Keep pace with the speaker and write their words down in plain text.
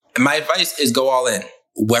And my advice is go all in,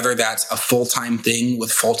 whether that's a full-time thing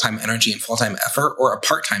with full-time energy and full-time effort or a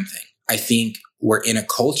part-time thing. I think we're in a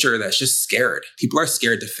culture that's just scared. People are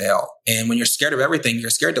scared to fail. And when you're scared of everything, you're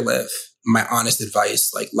scared to live. My honest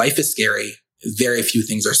advice, life is scary. Very few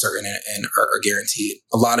things are certain and are guaranteed.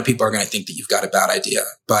 A lot of people are going to think that you've got a bad idea,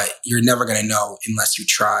 but you're never going to know unless you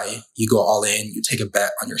try. You go all in, you take a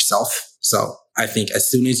bet on yourself. So I think as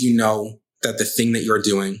soon as you know that the thing that you're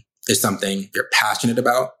doing is something you're passionate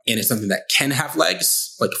about and it's something that can have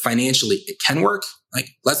legs, financially, it can work,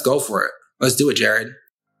 let's go for it. Let's do it, Jared.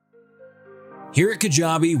 Here at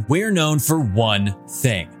Kajabi, we're known for one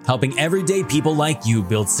thing: helping everyday people like you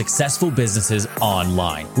build successful businesses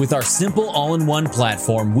online. With our simple all-in-one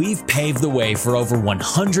platform, we've paved the way for over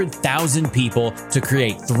 100,000 people to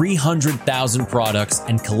create 300,000 products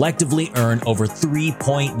and collectively earn over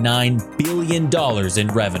 $3.9 billion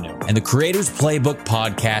in revenue. And the Creators Playbook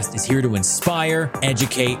podcast is here to inspire,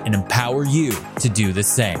 educate, and empower you to do the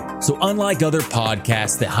same. So unlike other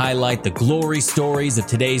podcasts that highlight the glory stories of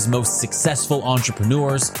today's most successful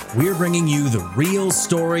entrepreneurs, we're bringing you the real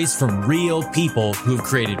stories from real people who have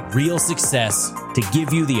created real success to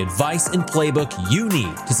give you the advice and playbook you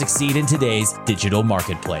need to succeed in today's digital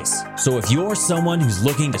marketplace. So if you're someone who's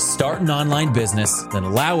looking to start an online business, then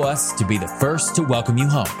allow us to be the first to welcome you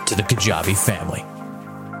home to the Kajabi family.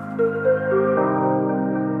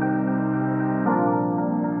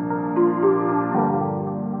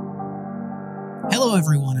 Hello,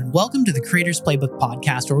 everyone, and welcome to the Creators Playbook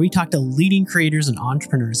podcast, where we talk to leading creators and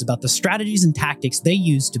entrepreneurs about the strategies and tactics they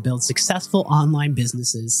use to build successful online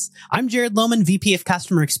businesses. I'm Jared Lohman, VP of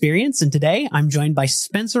Customer Experience, and today I'm joined by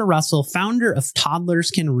Spencer Russell, founder of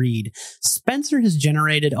Toddlers Can Read. Spencer has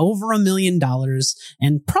generated over $1 million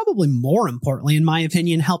and, probably more importantly, in my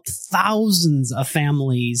opinion, helped thousands of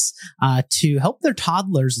families to help their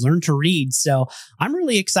toddlers learn to read. So I'm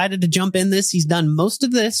really excited to jump in this. He's done most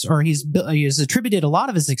of this, or he's attributed a lot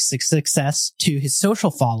of his success to his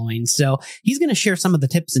social following. So he's going to share some of the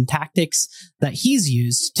tips and tactics that he's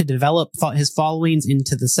used to develop his followings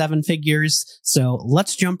into the 7 figures. So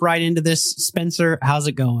let's jump right into this. Spencer, how's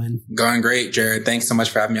it going? Going great, Jared. Thanks so much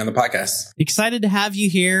for having me on the podcast. Excited to have you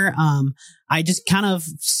here. I just kind of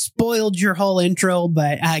spoiled your whole intro,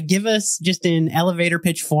 but give us just in elevator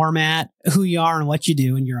pitch format who you are and what you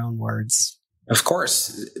do in your own words. Of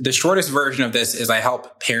course. The shortest version of this is I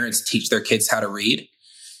help parents teach their kids how to read.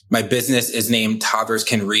 My business is named Toddlers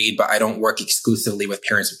Can Read, but I don't work exclusively with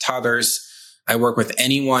parents of toddlers. I work with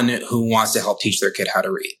anyone who wants to help teach their kid how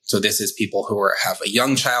to read. So this is people who have a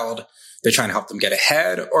young child. They're trying to help them get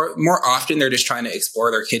ahead, or more often, they're just trying to explore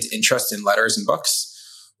their kids' interest in letters and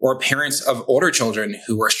books, or parents of older children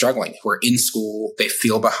who are struggling, who are in school, they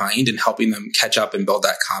feel behind, and helping them catch up and build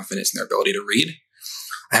that confidence in their ability to read.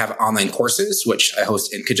 I have online courses, which I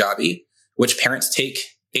host in Kajabi, which parents take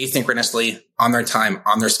asynchronously on their time,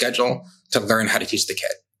 on their schedule to learn how to teach the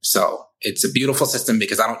kid. So it's a beautiful system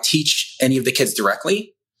because I don't teach any of the kids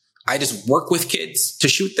directly. I just work with kids to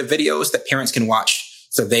shoot the videos that parents can watch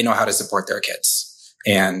so they know how to support their kids.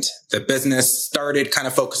 And the business started kind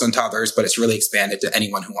of focused on toddlers, but it's really expanded to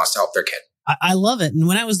anyone who wants to help their kid. I love it. And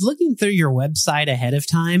when I was looking through your website ahead of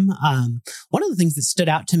time, one of the things that stood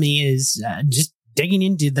out to me is just digging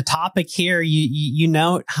into the topic here. You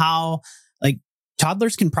note how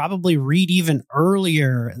toddlers can probably read even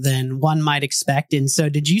earlier than one might expect. And so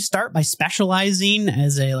did you start by specializing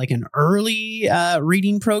as an early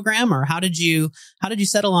reading program, or how did you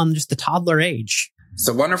settle on just the toddler age? It's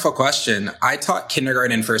a wonderful question. I taught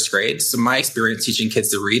kindergarten and first grade. So my experience teaching kids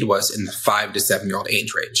to read was in the 5 to 7-year-old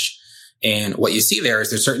age range. And what you see there is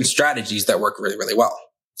there's certain strategies that work really, really well,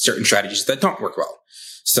 certain strategies that don't work well.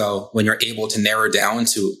 So when you're able to narrow down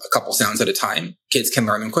to a couple sounds at a time, kids can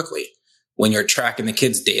learn them quickly. When you're tracking the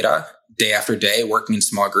kids' data day after day, working in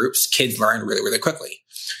small groups, kids learn really, really quickly.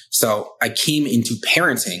 So I came into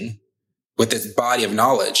parenting with this body of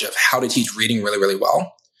knowledge of how to teach reading really, really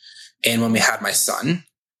well. And when we had my son,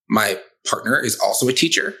 my partner is also a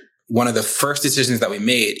teacher. One of the first decisions that we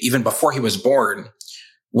made, even before he was born,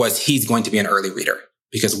 was he's going to be an early reader,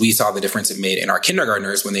 because we saw the difference it made in our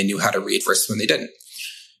kindergartners when they knew how to read versus when they didn't.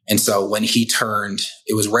 And so when he turned,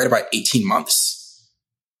 it was right about 18 months.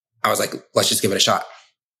 I was like, let's just give it a shot.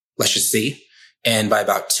 Let's just see. And by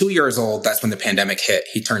about 2 years old, that's when the pandemic hit.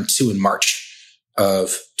 He turned 2 in March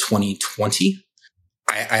of 2020.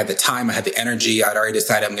 I had the time, I had the energy. I'd already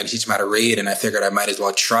decided I'm going to teach him how to read. And I figured I might as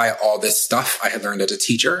well try all this stuff I had learned as a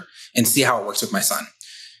teacher and see how it works with my son.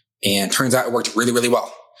 And turns out it worked really, really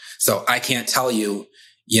well. So I can't tell you,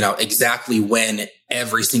 exactly when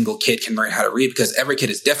every single kid can learn how to read, because every kid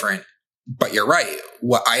is different. But you're right.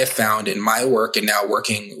 What I have found in my work and now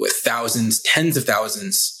working with thousands, tens of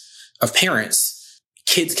thousands of parents,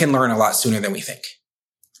 kids can learn a lot sooner than we think.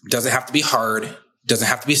 It doesn't have to be hard. Doesn't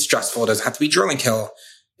have to be stressful. Doesn't have to be drill and kill.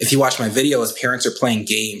 If you watch my videos, parents are playing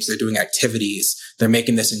games. They're doing activities. They're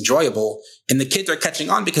making this enjoyable. And the kids are catching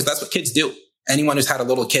on because that's what kids do. Anyone who's had a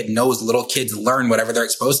little kid knows little kids learn whatever they're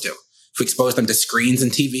exposed to. If we expose them to screens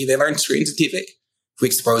and TV, they learn screens and TV. If we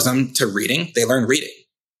expose them to reading, they learn reading.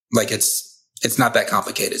 Like it's not that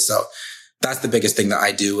complicated. So that's the biggest thing that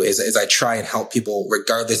I do is I try and help people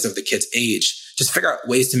regardless of the kid's age, just figure out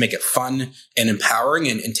ways to make it fun and empowering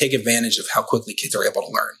and take advantage of how quickly kids are able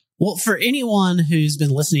to learn. Well, for anyone who's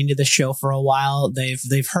been listening to this show for a while,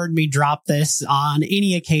 they've heard me drop this on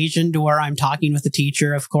any occasion to where I'm talking with a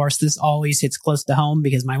teacher. Of course, this always hits close to home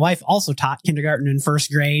because my wife also taught kindergarten and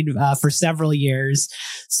first grade for several years.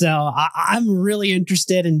 So I'm really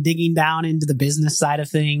interested in digging down into the business side of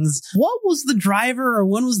things. What was the driver, or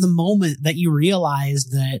when was the moment that you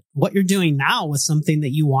realized that what you're doing now was something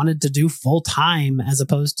that you wanted to do full time as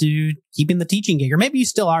opposed to keeping the teaching gig? Or maybe you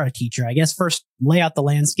still are a teacher. I guess first lay out the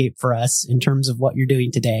landscape for us in terms of what you're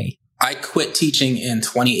doing today. I quit teaching in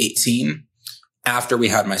 2018 after we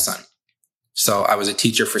had my son. So I was a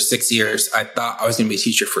teacher for 6 years. I thought I was going to be a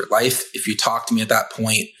teacher for life. If you talked to me at that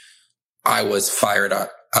point, I was fired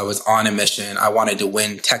up. I was on a mission. I wanted to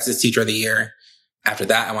win Texas Teacher of the Year. After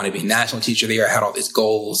that, I wanted to be National Teacher of the Year. I had all these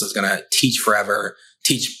goals. I was going to teach forever,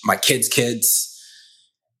 teach my kids' kids.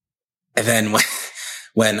 And then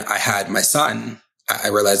when I had my son, I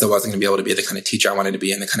realized I wasn't going to be able to be the kind of teacher I wanted to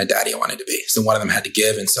be and the kind of daddy I wanted to be. So one of them had to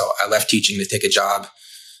give. And so I left teaching to take a job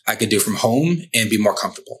I could do from home and be more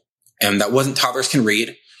comfortable. And that wasn't Toddlers Can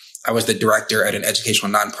Read. I was the director at an educational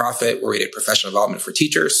nonprofit where we did professional development for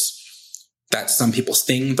teachers. That's some people's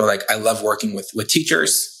thing. They're like, I love working with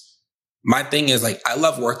teachers. My thing is like, I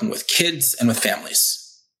love working with kids and with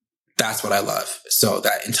families. That's what I love. So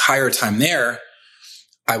that entire time there,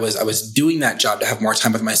 I was doing that job to have more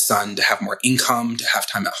time with my son, to have more income, to have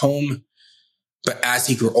time at home. But as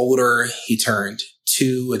he grew older, he turned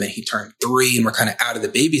 2 and then he turned 3 and we're kind of out of the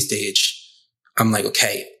baby stage. I'm like,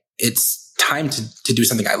 okay, it's time to do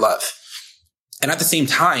something I love. And at the same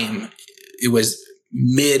time, it was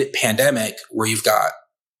mid-pandemic where you've got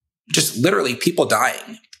just literally people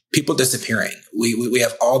dying, people disappearing. We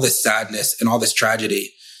have all this sadness and all this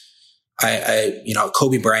tragedy.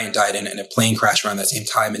 Kobe Bryant died in a plane crash around that same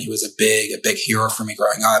time. And he was a big hero for me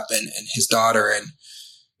growing up and his daughter. And,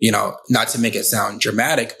 not to make it sound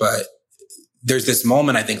dramatic, but there's this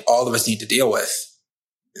moment I think all of us need to deal with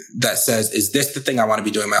that says, is this the thing I want to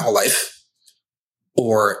be doing my whole life?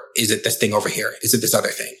 Or is it this thing over here? Is it this other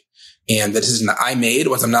thing? And the decision that I made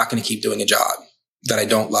was I'm not going to keep doing a job that I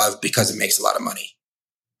don't love because it makes a lot of money.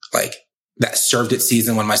 Like that served its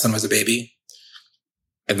season when my son was a baby.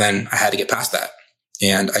 And then I had to get past that.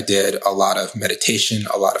 And I did a lot of meditation,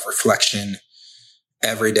 a lot of reflection.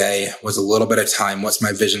 Every day was a little bit of time. What's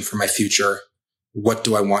my vision for my future? What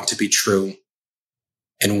do I want to be true?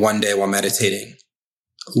 And one day while meditating,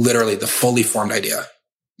 literally the fully formed idea,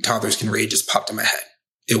 Toddlers Can Read, just popped in my head.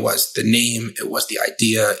 It was the name. It was the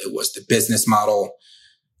idea. It was the business model.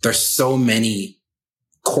 There's so many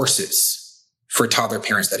courses for toddler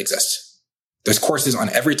parents that exist. There's courses on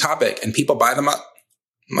every topic and people buy them up.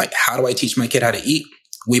 I'm like, how do I teach my kid how to eat?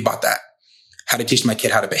 We bought that. How to teach my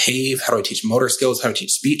kid how to behave? How do I teach motor skills? How to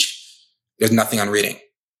teach speech? There's nothing on reading.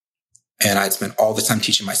 And I'd spent all the time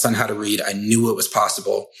teaching my son how to read. I knew it was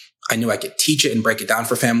possible. I knew I could teach it and break it down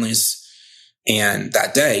for families. And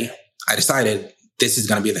that day, I decided this is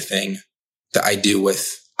going to be the thing that I do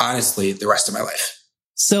with, honestly, the rest of my life.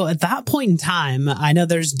 So at that point in time, I know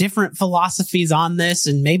there's different philosophies on this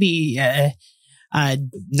and maybe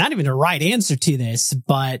not even a right answer to this,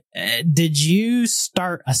 but did you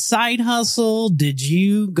start a side hustle? Did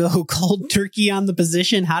you go cold turkey on the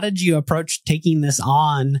position? How did you approach taking this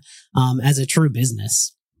on as a true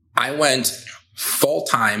business? I went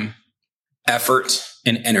full-time effort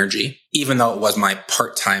and energy, even though it was my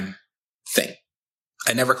part-time thing.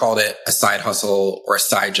 I never called it a side hustle or a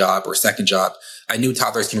side job or a second job. I knew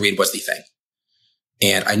Toddlers Can Read was the thing.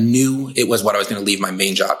 And I knew it was what I was going to leave my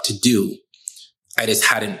main job to do. I just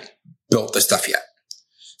hadn't built the stuff yet.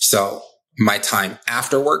 So my time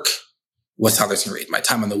after work was Toddlers Can Read. My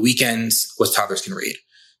time on the weekends was Toddlers Can Read.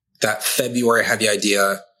 That February, I had the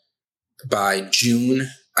idea. By June,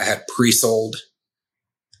 I had pre-sold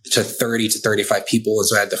to 30 to 35 people. And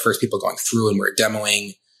so I had the first people going through and we were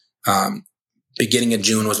demoing. Beginning of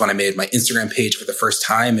June was when I made my Instagram page for the first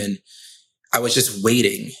time. And I was just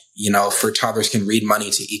waiting, for Toddlers Can Read money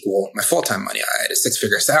to equal my full-time money. I had a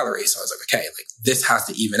 6-figure salary. So I was like, okay, this has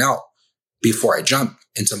to even out before I jump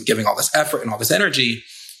into giving all this effort and all this energy.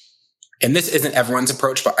 And this isn't everyone's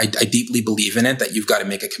approach, but I deeply believe in it, that you've got to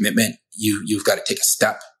make a commitment. You've got to take a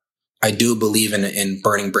step. I do believe in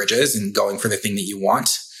burning bridges and going for the thing that you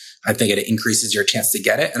want. I think it increases your chance to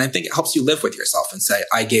get it. And I think it helps you live with yourself and say,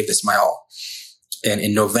 I gave this my all. And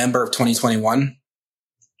in November of 2021,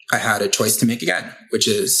 I had a choice to make again, which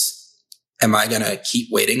is, am I going to keep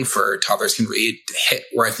waiting for Toddlers Can Read to hit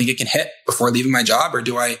where I think it can hit before leaving my job? Or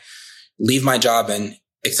do I leave my job and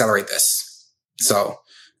accelerate this? So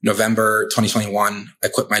November 2021, I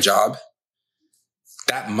quit my job.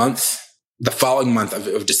 That month, the following month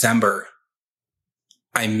of December,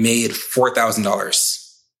 I made $4,000,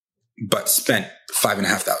 but spent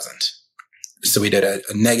 $5,500. So we did a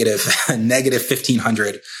negative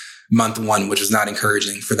 1,500 month one, which was not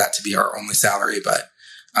encouraging for that to be our only salary. But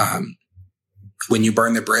when you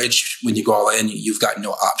burn the bridge, when you go all in, you've got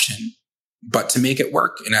no option but to make it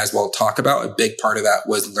work. And as we'll talk about, a big part of that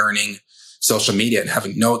was learning social media and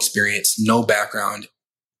having no experience, no background,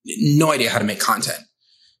 no idea how to make content.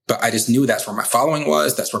 But I just knew that's where my following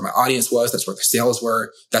was. That's where my audience was. That's where the sales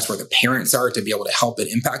were. That's where the parents are to be able to help and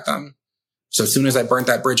impact them. So as soon as I burnt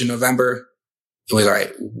that bridge in November, it was all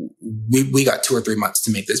right. We got 2 or 3 months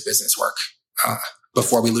to make this business work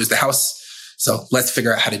before we lose the house. So let's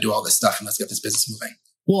figure out how to do all this stuff and let's get this business moving.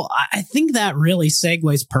 Well, I think that really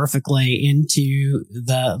segues perfectly into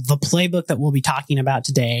the playbook that we'll be talking about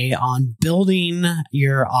today on building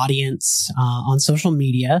your audience on social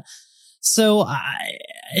media. So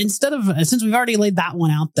since we've already laid that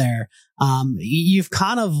one out there, you've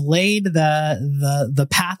kind of laid the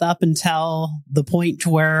path up until the point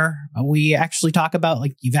where we actually talk about,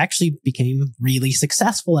 like, you've actually became really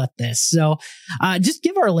successful at this. So just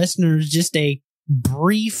give our listeners just a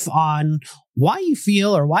brief on why you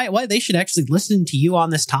feel or why they should actually listen to you on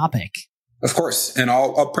this topic. Of course. And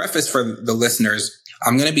I'll preface for the listeners,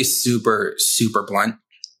 I'm going to be super, super blunt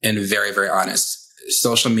and very, very honest.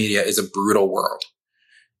 Social media is a brutal world.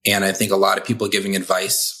 And I think a lot of people giving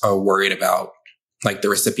advice are worried about like the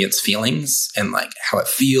recipient's feelings and like how it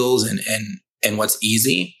feels and what's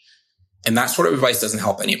easy. And that sort of advice doesn't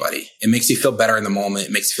help anybody. It makes you feel better in the moment.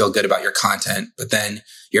 It makes you feel good about your content, but then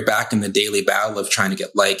you're back in the daily battle of trying to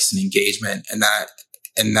get likes and engagement. And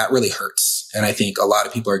that really hurts. And I think a lot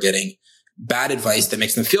of people are getting bad advice that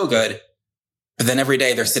makes them feel good. But then every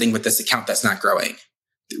day they're sitting with this account that's not growing,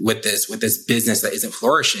 with this business that isn't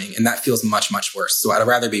flourishing. And that feels much, much worse. So I'd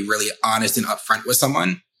rather be really honest and upfront with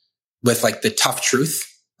someone with like the tough truth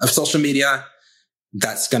of social media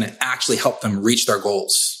that's going to actually help them reach their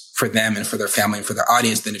goals for them and for their family and for their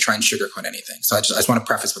audience than to try and sugarcoat anything. So I just want to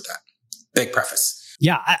preface with that. Big preface.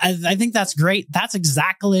 Yeah, I think that's great. That's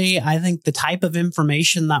exactly, I think, the type of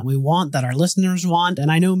information that we want, that our listeners want.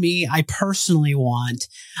 And I know I personally want.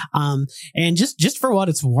 And just for what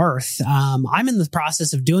it's worth, I'm in the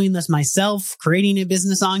process of doing this myself, creating a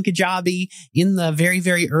business on Kajabi in the very,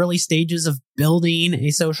 very early stages of building a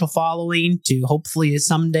social following to hopefully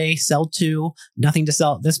someday sell to. Nothing to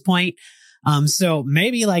sell at this point. So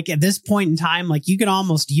maybe like at this point in time, like you could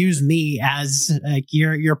almost use me as like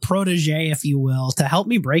your protege, if you will, to help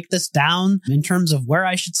me break this down in terms of where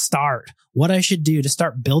I should start, what I should do to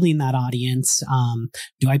start building that audience.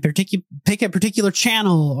 Do I pick a particular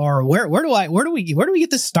channel, or where do we get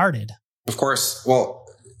this started? Of course. Well,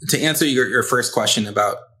 to answer your first question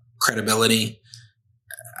about credibility,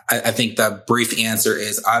 I think the brief answer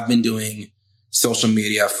is I've been doing social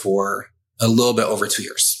media for a little bit over 2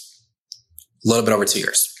 years.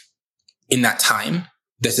 In that time,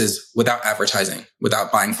 this is without advertising,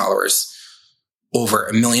 without buying followers, over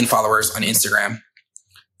 1 million followers on Instagram,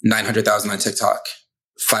 900,000 on TikTok,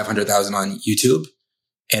 500,000 on YouTube,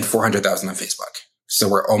 and 400,000 on Facebook. So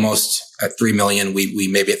we're almost at 3 million. We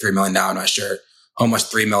may be at 3 million now. I'm not sure.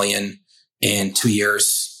 Almost 3 million in 2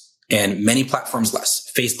 years, and many platforms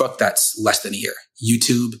less. Facebook, that's less than a year.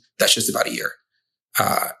 YouTube, that's just about a year.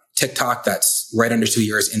 TikTok, that's right under 2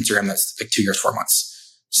 years. Instagram, that's like 2 years, 4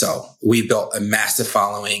 months. So we built a massive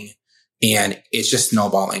following and it's just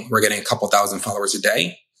snowballing. We're getting a couple thousand followers a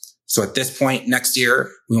day. So at this point next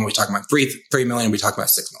year, we won't be talking about 3 million, we'll be talking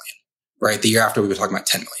about 6 million, right? The year after, we'll be talking about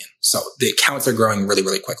 10 million. So the accounts are growing really,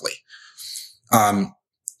 really quickly.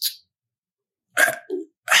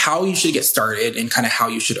 How you should get started and kind of how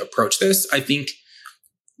you should approach this. I think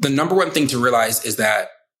the number one thing to realize is that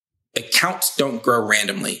accounts don't grow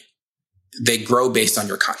randomly. They grow based on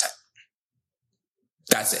your content.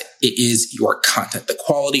 That's it. It is your content, the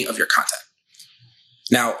quality of your content.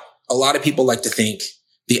 Now, a lot of people like to think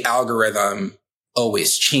the algorithm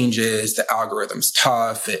always changes. The algorithm's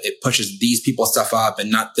tough. It pushes these people's stuff up and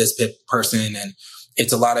not this person. And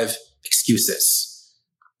it's a lot of excuses.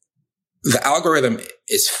 The algorithm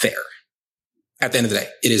is fair. At the end of the day,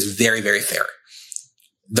 it is very, very fair.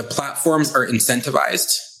 The platforms are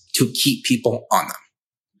incentivized to keep people on them.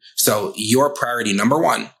 So your priority number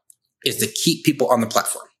one is to keep people on the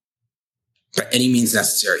platform by any means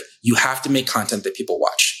necessary. You have to make content that people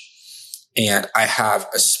watch. And I have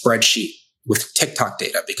a spreadsheet with TikTok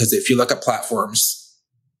data, because if you look at platforms,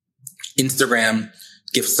 Instagram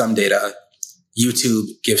gives some data, YouTube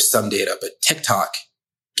gives some data, but TikTok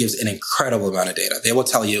gives an incredible amount of data. They will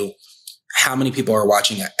tell you how many people are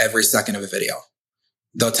watching at every second of a video.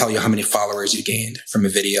 They'll tell you how many followers you gained from a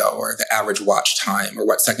video, or the average watch time, or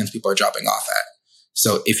what seconds people are dropping off at.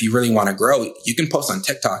 So if you really want to grow, you can post on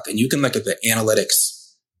TikTok and you can look at the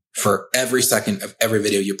analytics for every second of every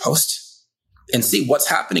video you post and see what's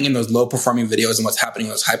happening in those low performing videos and what's happening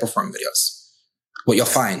in those high performing videos. What you'll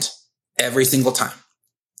find every single time,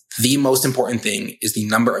 the most important thing is the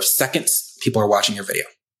number of seconds people are watching your video.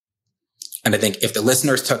 And I think if the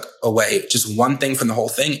listeners took away just one thing from the whole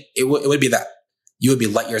thing, it would be that. You would be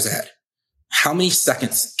light years ahead. How many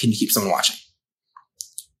seconds can you keep someone watching?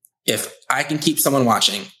 If I can keep someone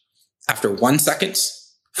watching after 1 second,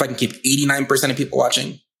 if I can keep 89% of people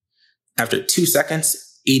watching, after 2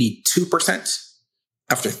 seconds, 82%,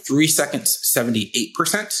 after 3 seconds,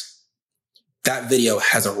 78%, that video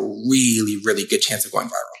has a really, really good chance of going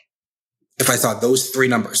viral. If I saw those three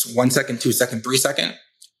numbers, 1 second, 2 second, 3 second,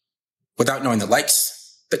 without knowing the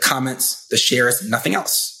likes, the comments, the shares, nothing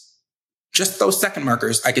else, just those second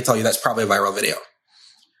markers, I could tell you that's probably a viral video.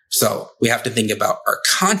 So we have to think about our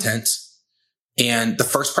content. And the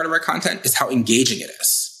first part of our content is how engaging it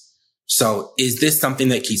is. So is this something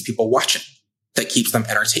that keeps people watching, that keeps them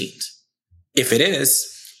entertained? If it is,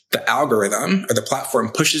 the algorithm or the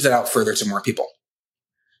platform pushes it out further to more people.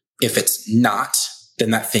 If it's not,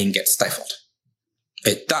 then that thing gets stifled.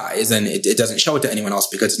 It dies and it doesn't show it to anyone else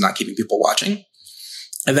because it's not keeping people watching.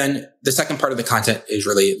 And then the second part of the content is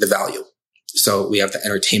really the value. So we have the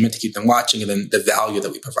entertainment to keep them watching, and then the value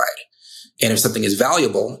that we provide. And if something is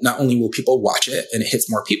valuable, not only will people watch it and it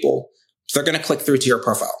hits more people, they're going to click through to your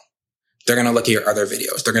profile. They're going to look at your other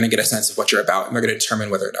videos. They're going to get a sense of what you're about, and they're going to determine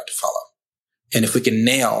whether or not to follow. And if we can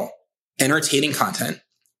nail entertaining content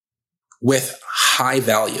with high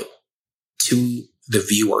value to the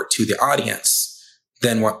viewer, to the audience,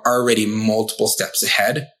 then we're already multiple steps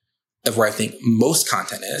ahead of where I think most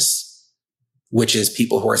content is, which is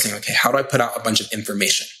people who are saying, okay, how do I put out a bunch of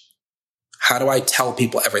information? How do I tell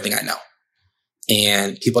people everything I know?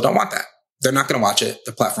 And people don't want that. They're not going to watch it.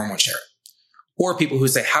 The platform won't share it. Or people who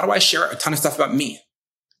say, how do I share a ton of stuff about me?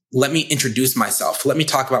 Let me introduce myself. Let me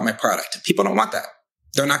talk about my product. People don't want that.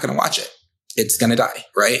 They're not going to watch it. It's going to die,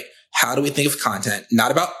 right? How do we think of content?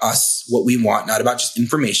 Not about us, what we want, not about just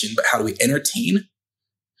information, but how do we entertain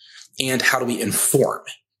and how do we inform?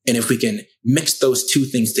 And if we can mix those two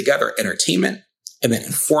things together, entertainment and then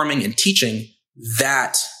informing and teaching,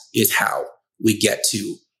 that is how we get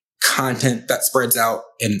to content that spreads out.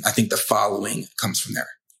 And I think the following comes from there.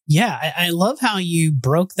 Yeah, I love how you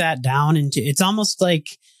broke that down into, it's almost like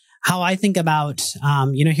how I think about,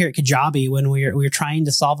 here at Kajabi, when we're trying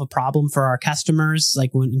to solve a problem for our customers,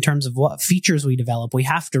 like in terms of what features we develop, we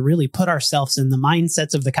have to really put ourselves in the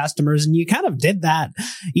mindsets of the customers. And you kind of did that,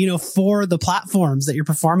 for the platforms that you're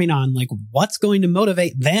performing on, like what's going to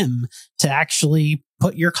motivate them to actually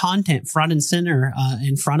put your content front and center,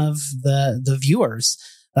 in front of the viewers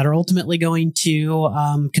that are ultimately going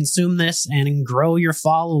to, consume this and grow your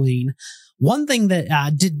following. One thing that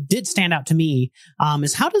did stand out to me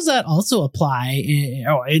is how does that also apply,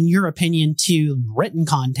 in your opinion, to written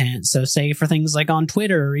content? So, say for things like on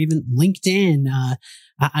Twitter or even LinkedIn,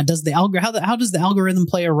 how does the algorithm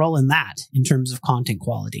play a role in that in terms of content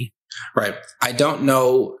quality? Right. I don't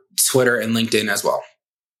know Twitter and LinkedIn as well.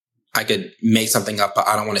 I could make something up, but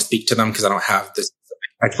I don't want to speak to them because I don't have this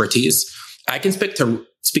expertise. I can speak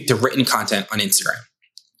to written content on Instagram.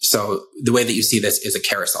 So the way that you see this is a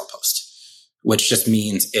carousel post, which just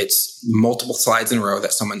means it's multiple slides in a row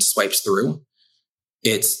that someone swipes through.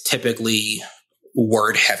 It's typically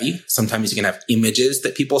word heavy. Sometimes you can have images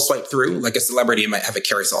that people swipe through. Like a celebrity might have a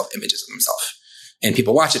carousel of images of themselves, and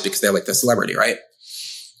people watch it because they like the celebrity, right?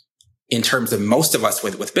 In terms of most of us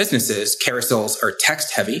with businesses, carousels are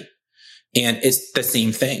text heavy. And it's the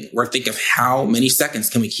same thing. We're thinking of how many seconds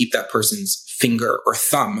can we keep that person's finger or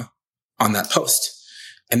thumb on that post.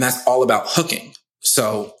 And that's all about hooking.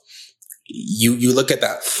 So you look at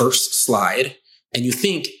that first slide and you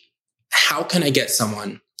think, how can I get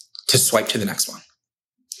someone to swipe to the next one?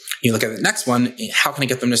 You look at the next one, how can I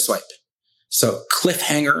get them to swipe? So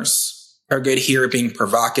cliffhangers are good here, being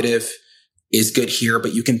provocative, is good here,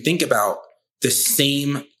 but you can think about the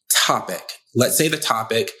same topic. Let's say the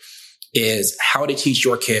topic is how to teach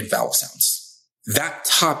your kid vowel sounds. That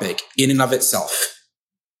topic in and of itself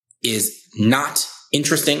is not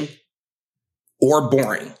interesting or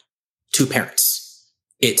boring to parents.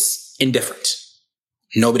 It's indifferent.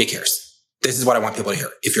 Nobody cares. This is what I want people to hear.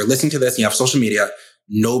 If you're listening to this and you have social media,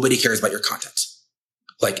 nobody cares about your content.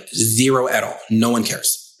 Like zero at all. No one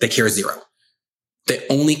cares. They care zero. They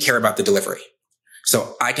only care about the delivery.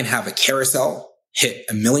 So I can have a carousel hit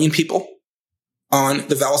 1 million people on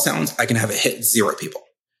the vowel sounds. I can have it hit 0 people.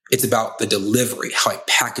 It's about the delivery, how I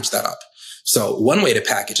package that up. So one way to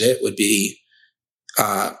package it would be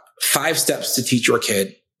 5 steps to teach your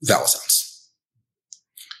kid vowel sounds.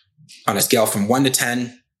 On a scale from 1 to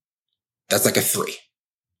 10, that's like a 3.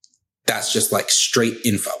 That's just like straight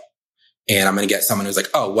info. And I'm going to get someone who's like,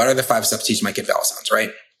 oh, what are the 5 steps to teach my kid vowel sounds,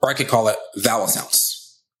 right? Or I could call it vowel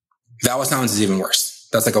sounds. Vowel sounds is even worse.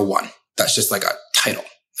 That's like a 1. That's just like a title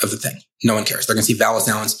of the thing. No one cares. They're going to see vowel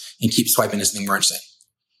sounds and keep swiping to something more interesting.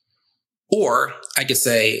 Or I could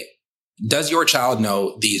say, does your child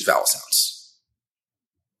know these vowel sounds?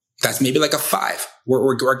 That's maybe like a 5.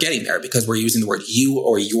 We're getting there because we're using the word you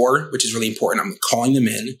or your, which is really important. I'm calling them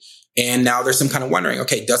in. And now there's some kind of wondering,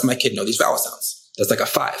 okay, does my kid know these vowel sounds? That's like a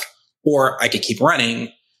 5. Or I could keep running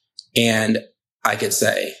and I could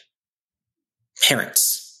say,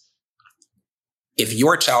 parents, if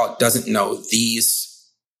your child doesn't know these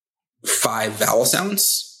 5 vowel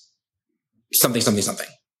sounds, something, something, something,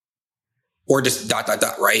 or just ...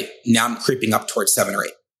 right? Now I'm creeping up towards 7 or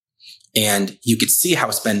 8. And you could see how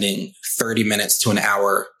spending 30 minutes to an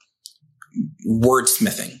hour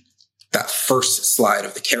wordsmithing that first slide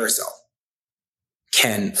of the carousel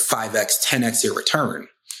can 5x, 10x your return,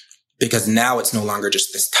 because now it's no longer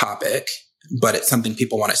just this topic, but it's something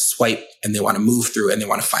people want to swipe and they want to move through and they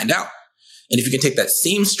want to find out. And if you can take that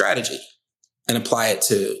same strategy and apply it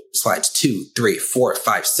to slides 2, 3, 4,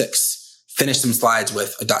 5, 6, finish some slides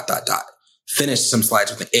with a ... finish some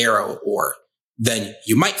slides with an arrow, or then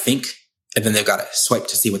you might think, and then they've got to swipe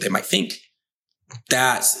to see what they might think.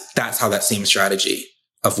 That's how that same strategy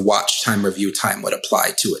of watch time, review time would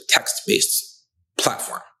apply to a text-based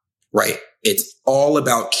platform, right? It's all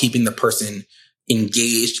about keeping the person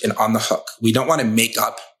engaged and on the hook. We don't want to make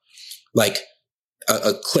up like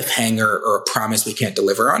a cliffhanger or a promise we can't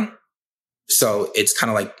deliver on. So it's kind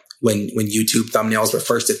of like when YouTube thumbnails were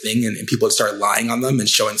first a thing and people would start lying on them and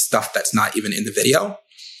showing stuff that's not even in the video.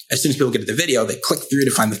 As soon as people get to the video, they click through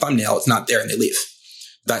to find the thumbnail. It's not there and they leave.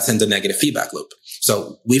 That sends a negative feedback loop.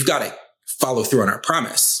 So we've got to follow through on our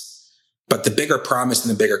promise. But the bigger promise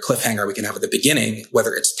and the bigger cliffhanger we can have at the beginning,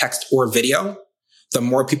 whether it's text or video, the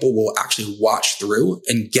more people will actually watch through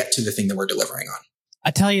and get to the thing that we're delivering on. I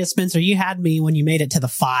tell you, Spencer, you had me when you made it to the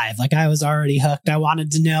 5. Like, I was already hooked. I wanted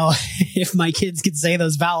to know if my kids could say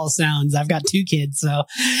those vowel sounds. I've got 2 kids, so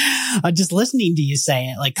just listening to you say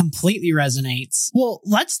it like completely resonates. Well,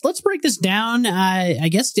 let's break this down. I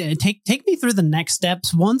guess take me through the next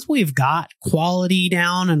steps. Once we've got quality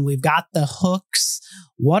down and we've got the hooks,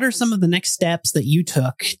 what are some of the next steps that you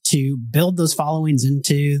took to build those followings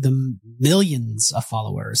into the millions of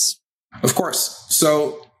followers? Of course.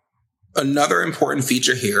 So another important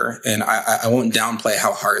feature here, and I won't downplay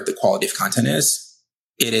how hard the quality of content is.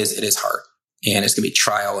 It is hard, and it's going to be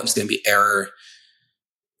trial and it's going to be error.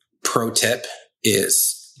 Pro tip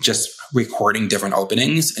is just recording different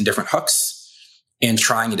openings and different hooks and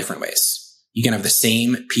trying in different ways. You can have the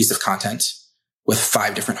same piece of content with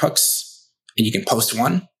 5 different hooks, and you can post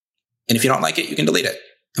one. And if you don't like it, you can delete it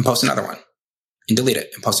and post another one and delete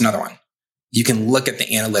it and post another one. You can look at the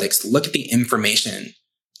analytics, look at the information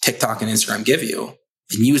TikTok and Instagram give you,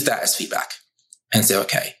 and use that as feedback and say,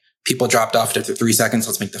 okay, people dropped off after 3 seconds.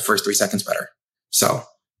 Let's make the first 3 seconds better. So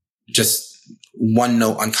just one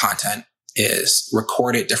note on content is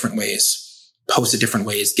record it different ways, post it different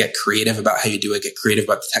ways, get creative about how you do it, get creative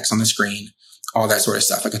about the text on the screen, all that sort of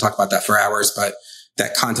stuff. I could talk about that for hours, but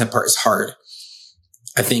that content part is hard.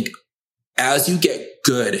 I think as you get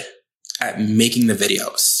good at making the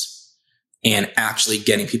videos and actually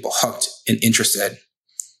getting people hooked and interested,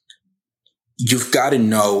 you've got to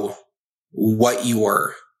know what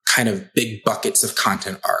your kind of big buckets of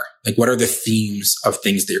content are. Like, what are the themes of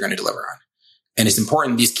things that you're going to deliver on? And it's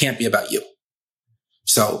important. These can't be about you.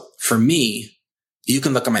 So for me, you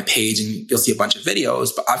can look at my page and you'll see a bunch of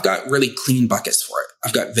videos, but I've got really clean buckets for it.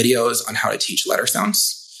 I've got videos on how to teach letter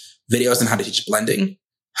sounds, videos on how to teach blending,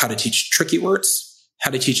 how to teach tricky words,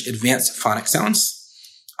 how to teach advanced phonic sounds.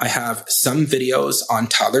 I have some videos on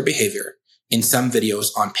toddler behavior and some videos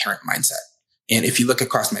on parent mindset. And if you look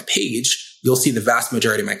across my page, you'll see the vast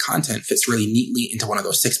majority of my content fits really neatly into one of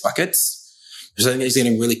those 6 buckets. So I think it's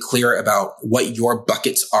getting really clear about what your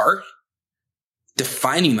buckets are,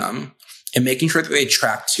 defining them, and making sure that they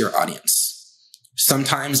track to your audience.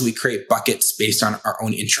 Sometimes we create buckets based on our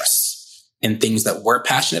own interests and things that we're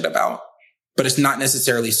passionate about, but it's not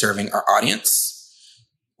necessarily serving our audience.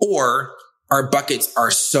 Or our buckets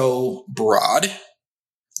are so broad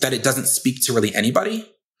that it doesn't speak to really anybody,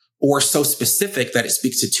 or so specific that it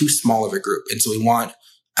speaks to too small of a group. And so we want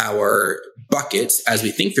our buckets, as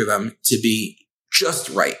we think through them, to be just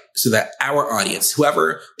right so that our audience,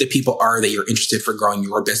 whoever the people are that you're interested for growing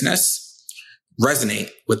your business, resonate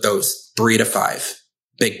with those 3 to 5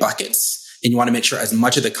 big buckets. And you want to make sure as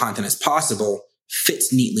much of the content as possible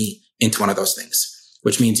fits neatly into one of those things,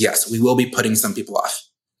 which means, yes, we will be putting some people off.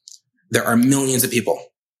 There are millions of people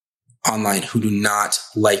online who do not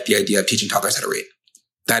like the idea of teaching toddlers how to read.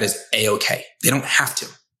 That is A-okay. They don't have to.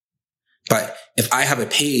 But if I have a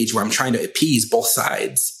page where I'm trying to appease both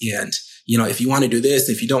sides and, if you want to do this,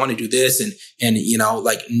 if you don't want to do this, and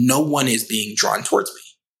no one is being drawn towards me.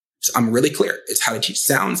 So I'm really clear. It's how to teach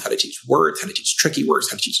sounds, how to teach words, how to teach tricky words,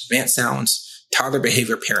 how to teach advanced sounds, toddler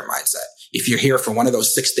behavior, parent mindset. If you're here for one of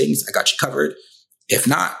those 6 things, I got you covered. If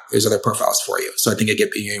not, there's other profiles for you. So I think it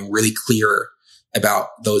gets being really clear about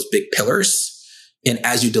those big pillars. And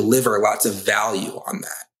as you deliver lots of value on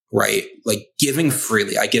that, right? Like giving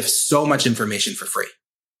freely. I give so much information for free.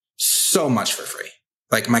 So much for free.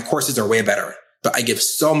 Like my courses are way better, but I give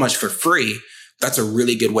so much for free. That's a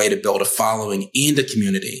really good way to build a following and a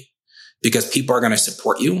community because people are going to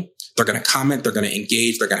support you. They're going to comment. They're going to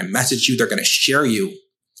engage. They're going to message you. They're going to share you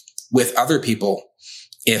with other people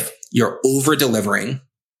if you're over delivering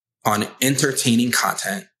on entertaining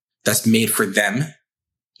content that's made for them,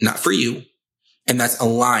 not for you, and that's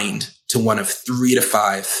aligned to one of 3 to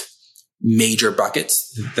 5 major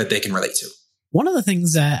buckets that they can relate to. One of the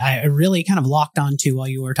things that I really kind of locked onto while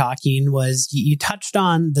you were talking was you touched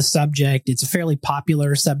on the subject. It's a fairly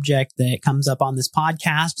popular subject that comes up on this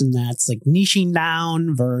podcast, and that's like niching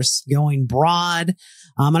down versus going broad.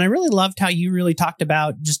 And I really loved how you really talked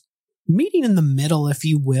about just meeting in the middle, if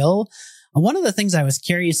you will. One of the things I was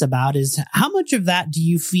curious about is how much of that do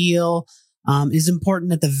you feel is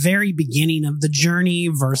important at the very beginning of the journey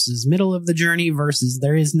versus middle of the journey versus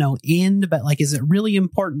there is no end, but like, is it really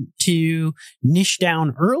important to niche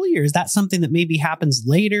down early, or is that something that maybe happens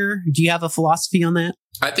later? Do you have a philosophy on that?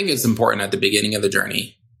 I think it's important at the beginning of the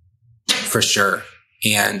journey for sure.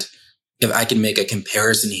 And if I can make a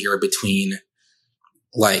comparison here between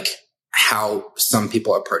like how some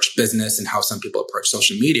people approach business and how some people approach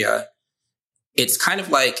social media, it's kind of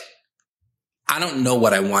like, I don't know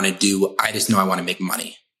what I want to do. I just know I want to make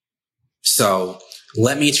money. So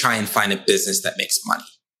let me try and find a business that makes money.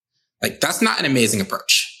 Like that's not an amazing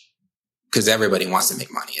approach because everybody wants to make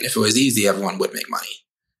money. And if it was easy, everyone would make money.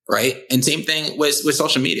 Right. And same thing with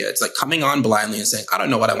social media. It's like coming on blindly and saying, I don't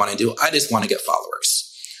know what I want to do. I just want to get followers.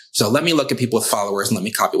 So let me look at people with followers and let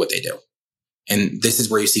me copy what they do. And this is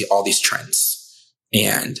where you see all these trends.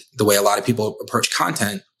 And the way a lot of people approach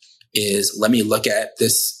content is let me look at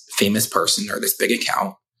this famous person or this big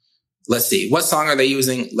account. Let's see, what song are they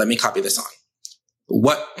using? Let me copy the song.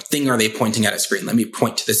 What thing are they pointing at a screen? Let me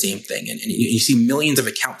point to the same thing. And you see millions of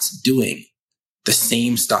accounts doing the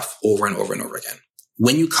same stuff over and over and over again.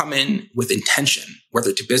 When you come in with intention,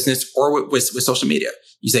 whether to business or with social media,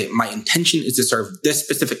 you say, my intention is to serve this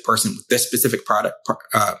specific person with this specific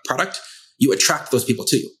product, you attract those people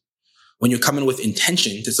to you. When you come in with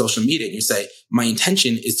intention to social media and you say, my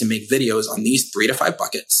intention is to make videos on these 3 to 5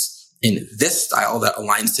 buckets in this style that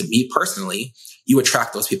aligns to me personally, you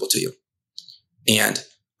attract those people to you. And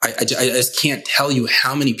I just can't tell you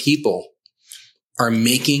how many people are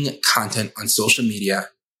making content on social media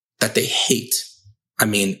that they hate. I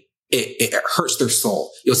mean, it hurts their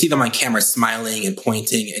soul. You'll see them on camera smiling and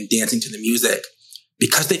pointing and dancing to the music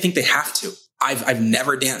because they think they have to. I've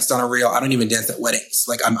never danced on a reel. I don't even dance at weddings.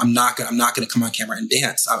 Like I'm not going to come on camera and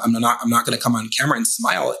dance. I'm not going to come on camera and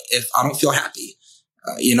smile if I don't feel happy,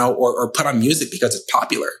 or put on music because it's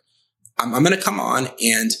popular. I'm going to come on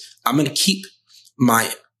and I'm going to keep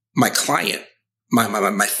my client,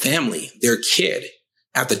 my family, their kid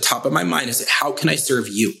at the top of my mind and say, how can I serve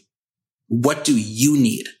you? What do you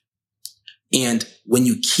need? And when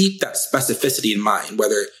you keep that specificity in mind,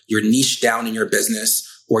 whether you're niche down in your business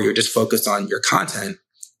or you're just focused on your content,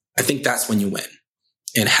 I think that's when you win.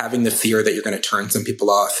 And having the fear that you're going to turn some people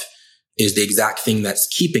off is the exact thing that's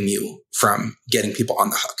keeping you from getting people on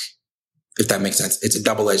the hook. If that makes sense. It's a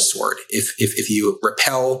double-edged sword. If you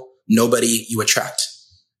repel nobody, you attract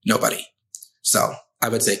nobody. So I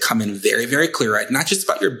would say come in very, very clear-eyed, not just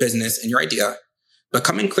about your business and your idea, but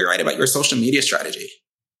come in clear-eyed about your social media strategy.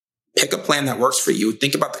 Pick a plan that works for you.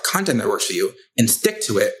 Think about the content that works for you and stick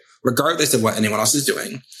to it, regardless of what anyone else is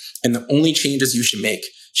doing. And the only changes you should make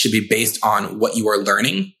should be based on what you are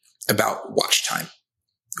learning about watch time,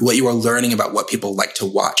 what you are learning about what people like to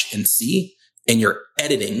watch and see, and you're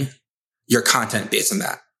editing your content based on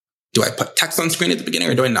that. Do I put text on screen at the beginning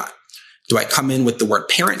or do I not? Do I come in with the word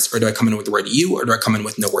parents or do I come in with the word you or do I come in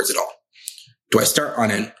with no words at all? Do I start on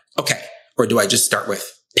an okay or do I just start with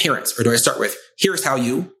parents or do I start with here's how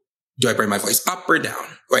you, do I bring my voice up or down,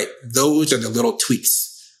 right? Those are the little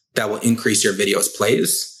tweaks that will increase your video's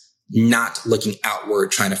plays, not looking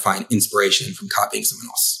outward trying to find inspiration from copying someone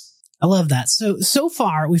else. I love that. So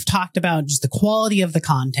far, we've talked about just the quality of the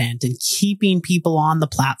content and keeping people on the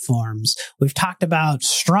platforms. We've talked about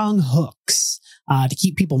strong hooks to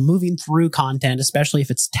keep people moving through content, especially if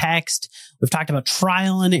it's text. We've talked about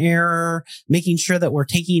trial and error, making sure that we're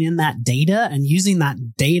taking in that data and using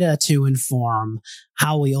that data to inform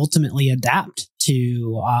how we ultimately adapt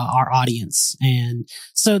to our audience. And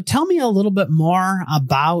so tell me a little bit more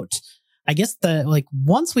about, I guess,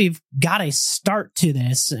 once we've got a start to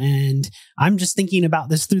this, and I'm just thinking about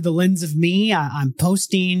this through the lens of me, I'm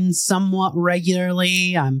posting somewhat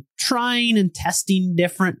regularly. I'm trying and testing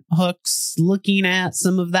different hooks, looking at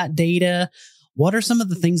some of that data. What are some of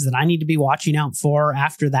the things that I need to be watching out for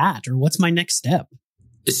after that? Or what's my next step?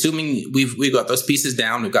 Assuming we've got those pieces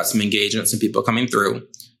down, we've got some engagement, some people coming through.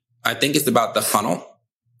 I think it's about the funnel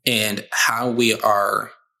and how we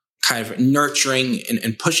are kind of nurturing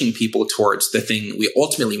and pushing people towards the thing we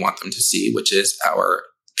ultimately want them to see, which is our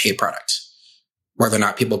paid product. Whether or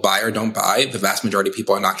not people buy or don't buy, the vast majority of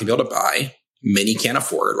people are not going to be able to buy. Many can't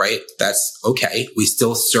afford, right? That's okay. We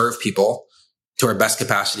still serve people to our best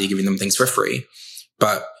capacity, giving them things for free.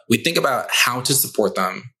 But we think about how to support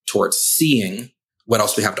them towards seeing what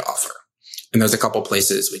else we have to offer. And there's a couple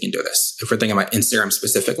places we can do this. If we're thinking about Instagram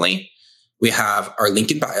specifically, we have our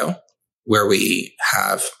link in bio, where we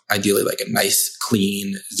have ideally like a nice,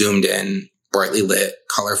 clean, zoomed in, brightly lit,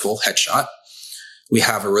 colorful headshot. We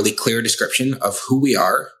have a really clear description of who we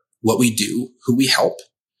are, what we do, who we help.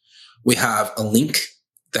 We have a link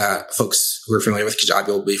that folks who are familiar with Kajabi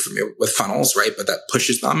will be familiar with funnels, right? But that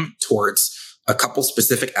pushes them towards a couple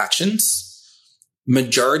specific actions.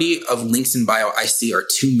 Majority of links in bio I see are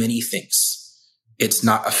too many things. It's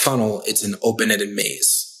not a funnel. It's an open-ended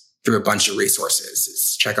maze through a bunch of resources.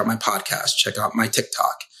 It's check out my podcast, check out my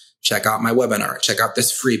TikTok, check out my webinar, check out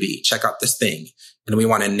this freebie, check out this thing. And we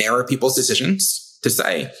want to narrow people's decisions to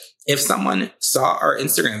say, if someone saw our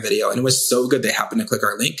Instagram video and it was so good they happened to click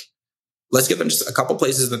our link, let's give them just a couple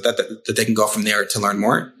places that they can go from there to learn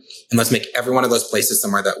more. And let's make every one of those places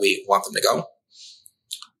somewhere that we want them to go.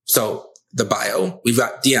 So the bio, we've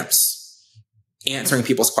got DMs, answering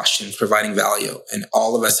people's questions, providing value. And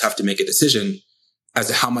all of us have to make a decision as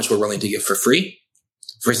to how much we're willing to give for free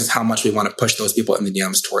versus how much we want to push those people in the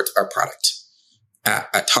DMs towards our product.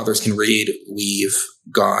 At Toddlers Can Read, we've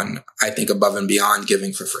gone, I think, above and beyond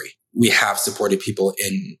giving for free. We have supported people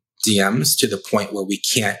in DMs to the point where we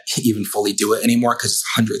can't even fully do it anymore because it's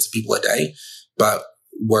hundreds of people a day, but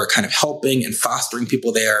we're kind of helping and fostering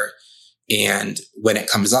people there. And when it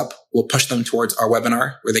comes up, we'll push them towards our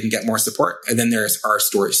webinar where they can get more support. And then there's our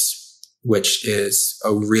stories, which is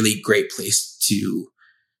a really great place to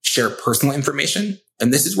share personal information.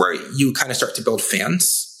 And this is where you kind of start to build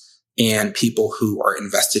fans and people who are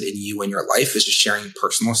invested in you and your life, is just sharing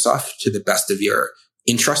personal stuff to the best of your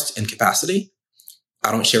interest and capacity.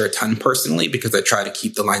 I don't share a ton personally because I try to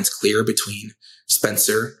keep the lines clear between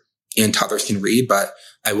Spencer and Toddlers Can Read, but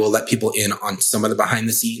I will let people in on some of the behind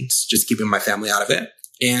the scenes, just keeping my family out of it.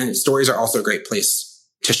 And stories are also a great place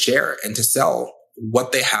to share and to sell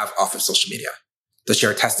what they have off of social media, to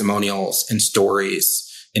share testimonials and stories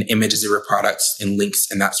and images of your products and links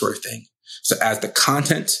and that sort of thing. So as the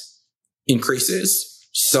content increases,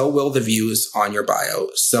 so will the views on your bio,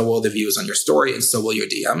 so will the views on your story, and so will your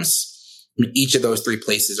DMs. And each of those three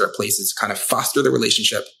places are places to kind of foster the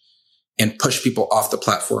relationship and push people off the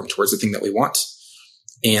platform towards the thing that we want.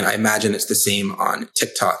 And I imagine it's the same on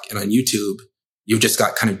TikTok and on YouTube. You've just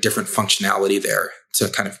got kind of different functionality there to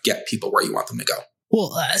kind of get people where you want them to go.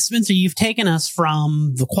 Well, Spencer, you've taken us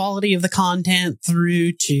from the quality of the content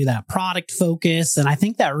through to that product focus. And I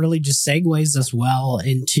think that really just segues us well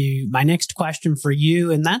into my next question for you.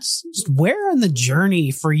 And that's just where in the journey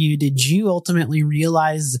for you did you ultimately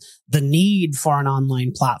realize the need for an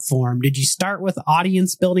online platform? Did you start with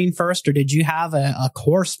audience building first, or did you have a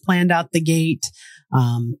course planned out the gate?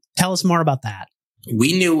 Tell us more about that.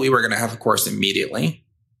 We knew we were going to have a course immediately.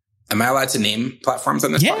 Am I allowed to name platforms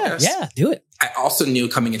on this podcast? Yeah, do it. I also knew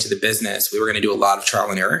coming into the business, we were going to do a lot of trial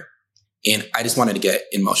and error. And I just wanted to get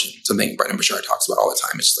in motion. Something Brendon Burchard talks about all the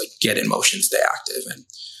time. It's just like get in motion, stay active. And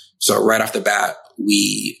so right off the bat,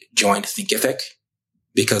 we joined Thinkific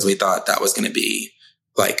because we thought that was going to be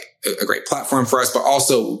like a great platform for us. But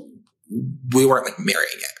also we weren't like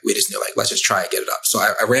marrying it. We just knew like, let's just try it, get it up. So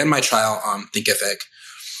I ran my trial on Thinkific.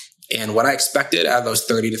 And what I expected out of those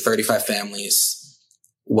 30 to 35 families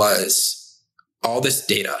was all this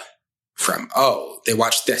data from, they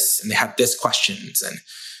watched this and they had this questions and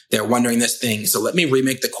they're wondering this thing. So let me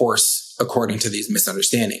remake the course according to these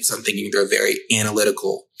misunderstandings. I'm thinking they're a very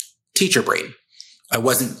analytical teacher brain. I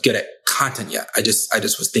wasn't good at content yet. I just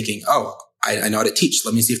was thinking, I know how to teach.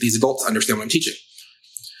 Let me see if these adults understand what I'm teaching.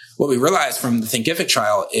 What we realized from the Thinkific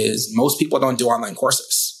trial is most people don't do online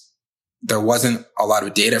courses. There wasn't a lot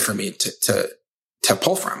of data for me to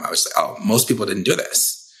pull from. I was like, most people didn't do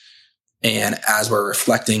this. And as we're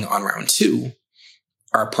reflecting on round 2,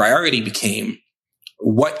 our priority became,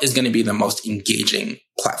 what is going to be the most engaging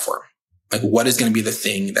platform? Like, what is going to be the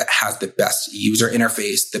thing that has the best user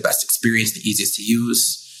interface, the best experience, the easiest to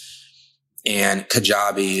use? And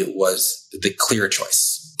Kajabi was the clear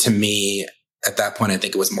choice. To me, at that point, I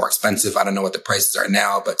think it was more expensive. I don't know what the prices are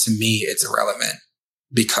now, but to me, it's irrelevant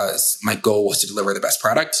because my goal was to deliver the best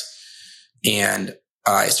product. And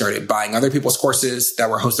I started buying other people's courses that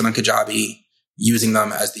were hosted on Kajabi, using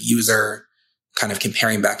them as the user, kind of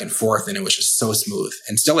comparing back and forth. And it was just so smooth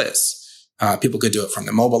and still is. People could do it from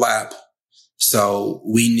the mobile app. So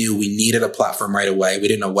we knew we needed a platform right away. We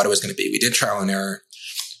didn't know what it was going to be. We did trial and error,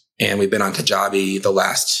 and we've been on Kajabi the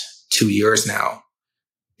last 2 years now.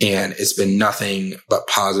 And it's been nothing but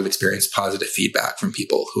positive experience, positive feedback from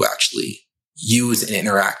people who actually use and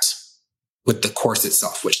interact with the course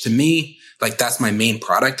itself, which to me, like that's my main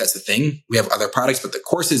product. That's the thing. We have other products, but the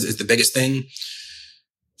courses is the biggest thing.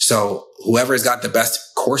 So whoever's got the best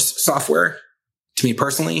course software, to me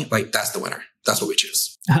personally, like that's the winner. That's what we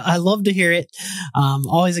choose. I love to hear it.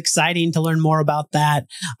 Always exciting to learn more about that.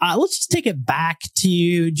 Let's just take it back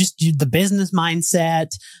to just the business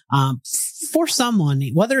mindset. For someone,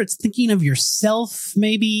 whether it's thinking of yourself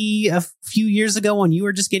maybe a few years ago when you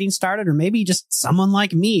were just getting started, or maybe just someone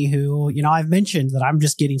like me who, I've mentioned that I'm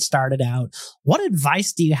just getting started out. What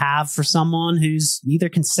advice do you have for someone who's either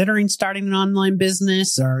considering starting an online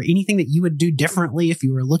business or anything that you would do differently if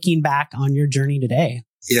you were looking back on your journey today?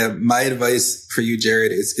 Yeah, my advice for you,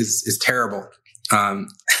 Jared, is terrible. I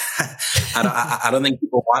don't think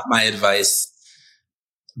people want my advice,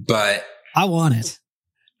 but I want it.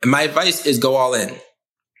 My advice is go all in.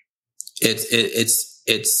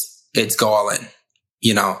 It's go all in.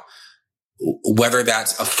 Whether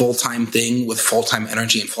that's a full-time thing with full-time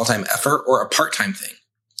energy and full-time effort, or a part-time thing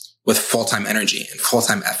with full-time energy and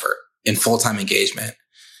full-time effort and full-time engagement.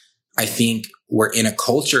 I think we're in a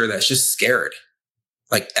culture that's just scared.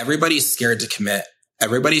 Like everybody's scared to commit.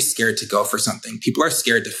 Everybody's scared to go for something. People are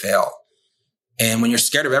scared to fail. And when you're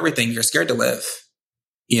scared of everything, you're scared to live.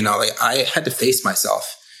 Like I had to face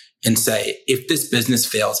myself and say, if this business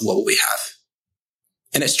fails, what will we have?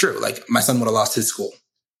 And it's true. Like my son would have lost his school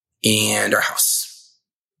and our house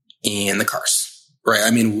and the cars, right?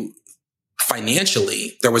 I mean,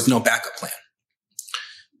 financially, there was no backup plan.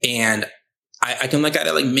 And I can look at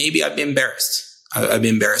it like maybe I'd be embarrassed. I'd be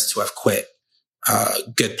embarrassed to have quit a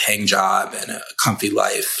good paying job and a comfy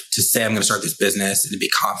life to say I'm going to start this business and to be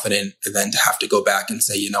confident, and then to have to go back and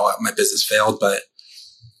say, you know what, my business failed. But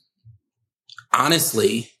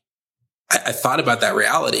honestly, I thought about that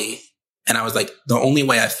reality and I was like, the only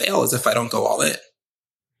way I fail is if I don't go all in.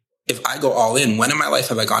 If I go all in, when in my life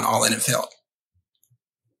have I gone all in and failed?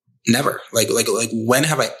 Never. Like when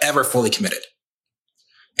have I ever fully committed?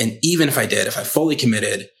 And even if I did, if I fully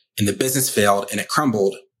committed and the business failed and it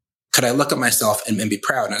crumbled, could I look at myself and be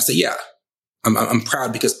proud? And I say, yeah, I'm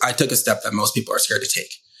proud because I took a step that most people are scared to take.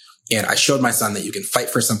 And I showed my son that you can fight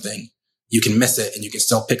for something, you can miss it, and you can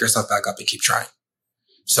still pick yourself back up and keep trying.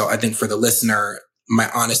 So I think for the listener, my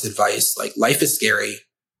honest advice, like life is scary.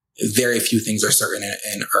 Very few things are certain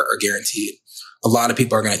and are guaranteed. A lot of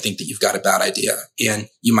people are going to think that you've got a bad idea, and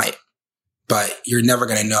you might, but you're never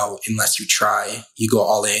going to know unless you try. You go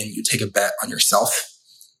all in, you take a bet on yourself.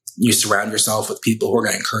 You surround yourself with people who are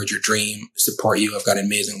going to encourage your dream, support you. I've got an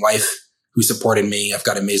amazing wife who supported me. I've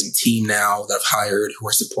got an amazing team now that I've hired who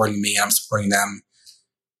are supporting me. I'm supporting them.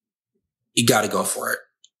 You got to go for it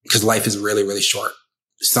because life is really, really short.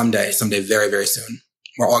 Someday, very, very soon,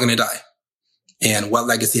 we're all going to die. And what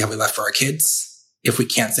legacy have we left for our kids if we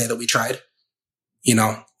can't say that we tried?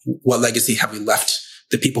 What legacy have we left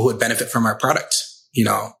the people who would benefit from our product?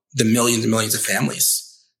 The millions and millions of families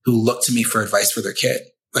who look to me for advice for their kid.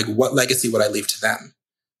 Like, what legacy would I leave to them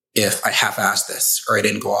if I half-assed this or I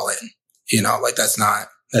didn't go all in? Like that's not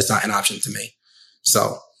an option to me.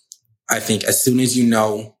 So I think as soon as you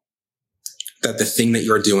know that the thing that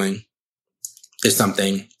you're doing is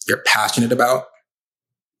something you're passionate about,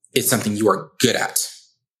 it's something you are good at,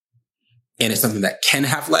 and it's something that can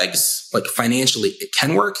have legs, like financially it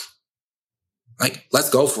can work, like let's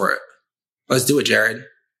go for it. Let's do it, Jared.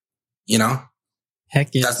 Heck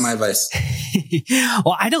yes. That's my advice.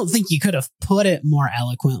 Well, I don't think you could have put it more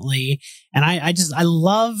eloquently. And I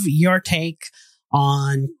love your take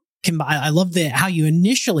on, I love how you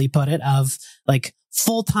initially put it of like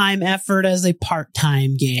full-time effort as a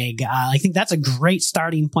part-time gig. I think that's a great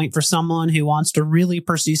starting point for someone who wants to really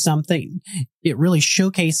pursue something. It really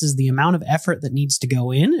showcases the amount of effort that needs to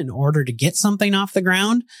go in order to get something off the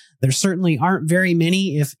ground. There certainly aren't very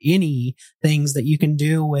many, if any, things that you can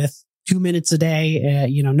do with 2 minutes a day.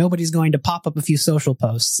 Nobody's going to pop up a few social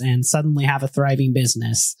posts and suddenly have a thriving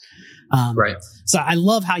business. Right. So I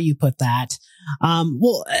love how you put that.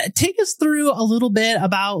 Take us through a little bit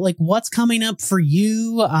about like what's coming up for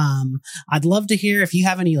you. I'd love to hear if you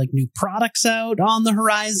have any like new products out on the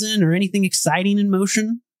horizon or anything exciting in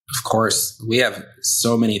motion. Of course, we have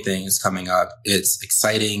so many things coming up. It's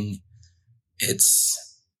exciting. It's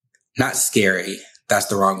not scary. That's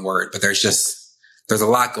the wrong word, but there's a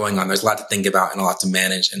lot going on. There's a lot to think about and a lot to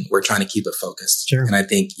manage, and we're trying to keep it focused. Sure. And I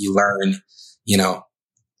think you learn,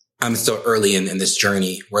 I'm still early in this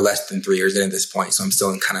journey. We're less than 3 years in at this point. So I'm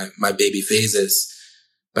still in kind of my baby phases.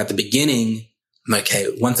 But at the beginning, I'm like,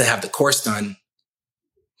 hey, once I have the course done,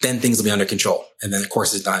 then things will be under control. And then the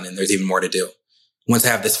course is done and there's even more to do. Once I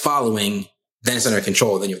have this following, then it's under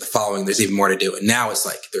control. Then you have the following, there's even more to do. And now it's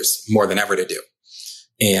like, there's more than ever to do.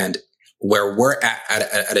 And where we're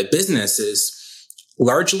at a business is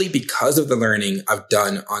largely because of the learning I've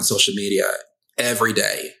done on social media every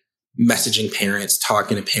day, messaging parents,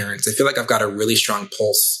 talking to parents. I feel like I've got a really strong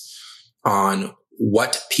pulse on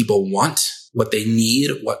what people want, what they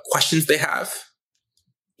need, what questions they have.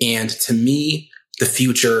 And to me, the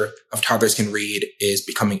future of Toddlers Can Read is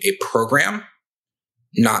becoming a program,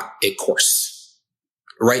 not a course.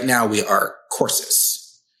 Right now, we are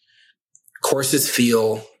courses. Courses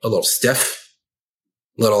feel a little stiff,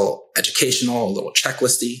 a little educational, a little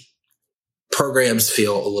checklisty. Programs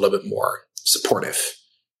feel a little bit more supportive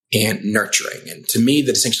and nurturing. And to me,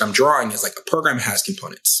 the distinction I'm drawing is like a program has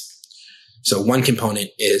components. So one component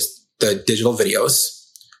is the digital videos.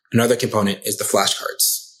 Another component is the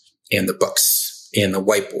flashcards and the books and the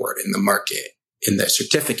whiteboard and the market and the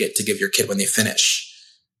certificate to give your kid when they finish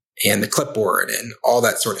and the clipboard and all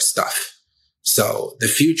that sort of stuff. So the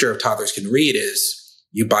future of Toddlers Can Read is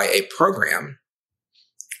you buy a program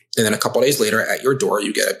and then a couple of days later at your door,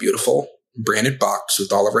 you get a beautiful branded box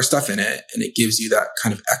with all of our stuff in it. And it gives you that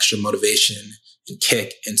kind of extra motivation and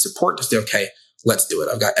kick and support to say, okay, let's do it.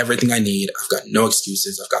 I've got everything I need. I've got no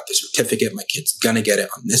excuses. I've got this certificate. My kid's going to get it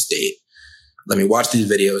on this date. Let me watch these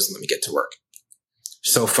videos and let me get to work.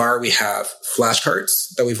 So far, we have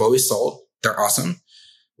flashcards that we've always sold. They're awesome.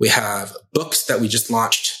 We have books that we just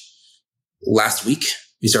launched last week.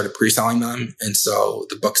 We started pre-selling them. And so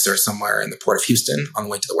the books are somewhere in the Port of Houston on the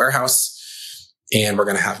way to the warehouse. And we're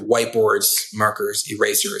going to have whiteboards, markers,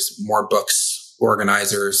 erasers, more books,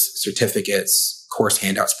 organizers, certificates, course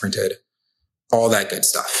handouts printed, all that good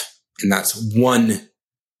stuff. And that's one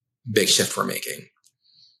big shift we're making.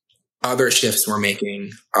 Other shifts we're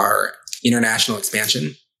making are international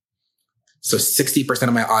expansion. So 60%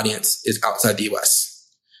 of my audience is outside the US.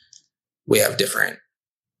 We have different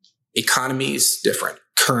economies, different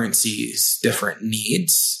currencies, different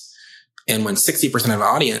needs. And when 60% of the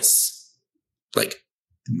audience, like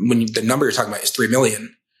when the number you're talking about is 3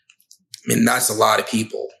 million, I mean, that's a lot of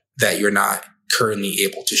people that you're not currently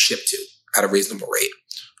able to ship to at a reasonable rate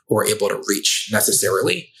or able to reach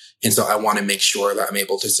necessarily. And so I want to make sure that I'm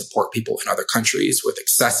able to support people in other countries with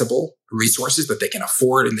accessible resources that they can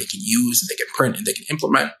afford and they can use and they can print and they can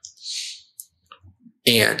implement.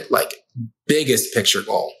 And like biggest picture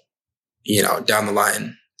goal, down the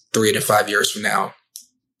line, 3 to 5 years from now,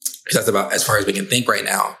 because that's about as far as we can think right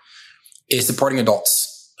now, is supporting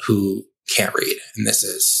adults who can't read. And this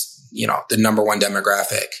is, the number one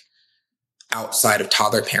demographic outside of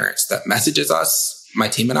toddler parents that messages us, my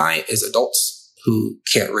team and I, is adults who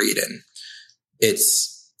can't read. And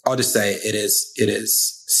I'll just say it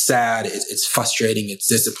is sad. It's frustrating. It's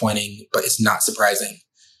disappointing, but it's not surprising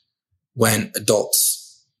when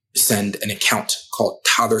adults send an account called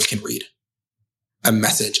Toddlers Can Read, a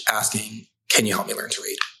message asking, can you help me learn to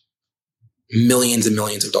read? Millions and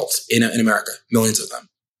millions of adults in America, millions of them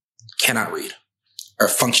cannot read, are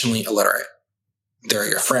functionally illiterate. They're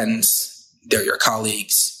your friends. They're your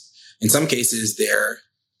colleagues. In some cases, they're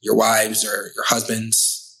your wives or your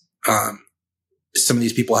husbands. Some of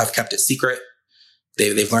these people have kept it secret.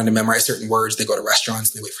 They've learned to memorize certain words. They go to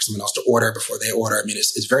restaurants and they wait for someone else to order before they order. I mean,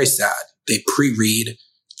 it's very sad. They pre-read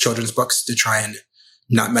children's books to try and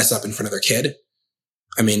not mess up in front of their kid.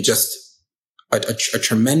 I mean, just a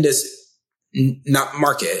tremendous, not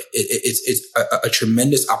market. It's a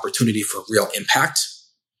tremendous opportunity for real impact.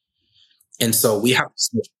 And so we have to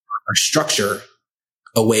switch our structure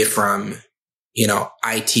away from,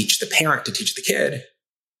 I teach the parent to teach the kid,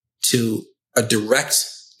 to a direct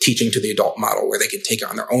teaching to the adult model where they can take it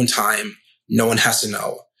on their own time. No one has to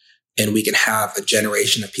know. And we can have a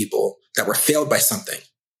generation of people that were failed by something,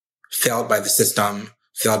 failed by the system,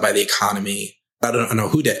 failed by the economy. I don't know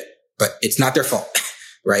who did it, but it's not their fault,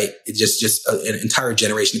 right? It's just an entire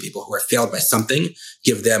generation of people who are failed by something.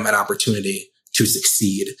 Give them an opportunity to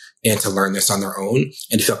succeed and to learn this on their own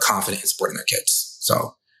and to feel confident in supporting their kids.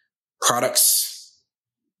 So products,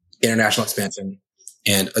 international expansion,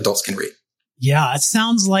 and adults can read. Yeah, it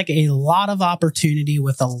sounds like a lot of opportunity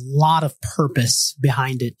with a lot of purpose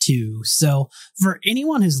behind it too. So for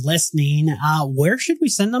anyone who's listening, where should we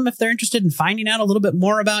send them if they're interested in finding out a little bit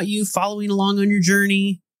more about you, following along on your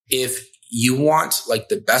journey? If you want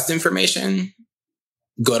the best information,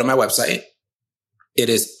 go to my website. It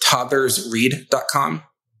is toddlersread.com,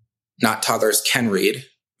 not toddlers can read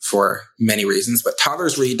for many reasons, but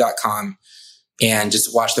toddlersread.com, and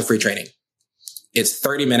just watch the free training. It's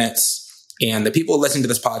 30 minutes. And the people listening to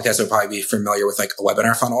this podcast will probably be familiar with a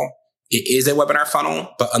webinar funnel. It is a webinar funnel,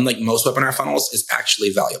 but unlike most webinar funnels, it's actually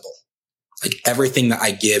valuable. Everything that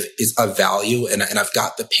I give is of value. And I've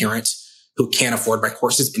got the parent who can't afford my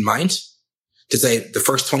courses in mind to say the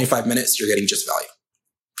first 25 minutes, you're getting just value.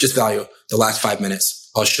 Just value. The last 5 minutes,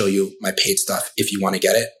 I'll show you my paid stuff if you want to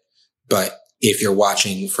get it. But if you're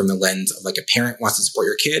watching from the lens of a parent wants to support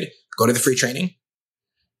your kid, go to the free training.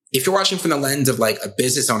 If you're watching from the lens of a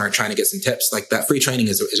business owner trying to get some tips, that free training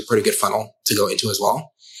is a pretty good funnel to go into as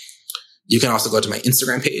well. You can also go to my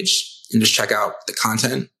Instagram page and just check out the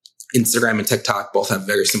content. Instagram and TikTok both have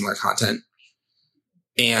very similar content.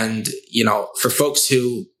 And, for folks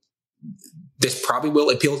who this probably will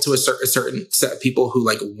appeal to a certain set of people who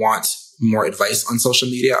want more advice on social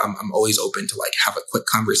media, I'm always open to have a quick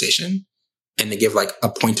conversation and to give a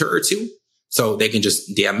pointer or two so they can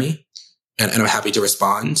just DM me. And I'm happy to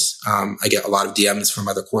respond. I get a lot of DMs from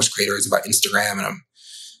other course creators about Instagram, and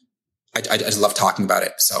I just love talking about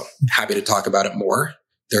it. So happy to talk about it more.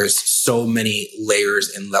 There's so many layers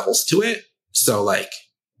and levels to it. So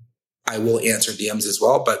I will answer DMs as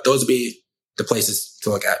well, but those would be the places to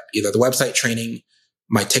look at. Either the website training,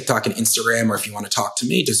 my TikTok and Instagram, or if you want to talk to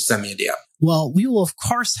me, just send me a DM. Well, we will, of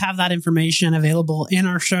course, have that information available in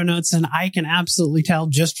our show notes. And I can absolutely tell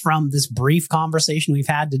just from this brief conversation we've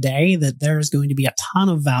had today that there's going to be a ton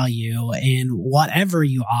of value in whatever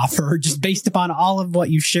you offer, just based upon all of what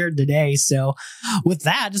you've shared today. So with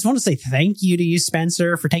that, I just want to say thank you to you,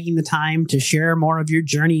 Spencer, for taking the time to share more of your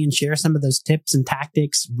journey and share some of those tips and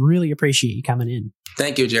tactics. Really appreciate you coming in.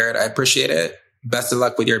 Thank you, Jared. I appreciate it. Best of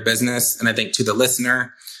luck with your business. And I think to the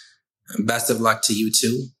listener, best of luck to you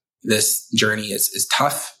too. This journey is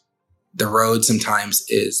tough. The road sometimes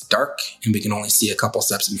is dark and we can only see a couple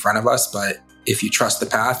steps in front of us. But if you trust the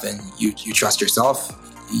path and you trust yourself,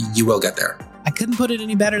 you will get there. I couldn't put it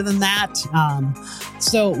any better than that.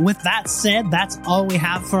 So with that said, that's all we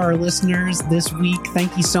have for our listeners this week.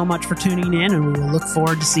 Thank you so much for tuning in, and we will look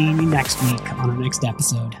forward to seeing you next week on our next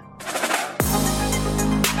episode.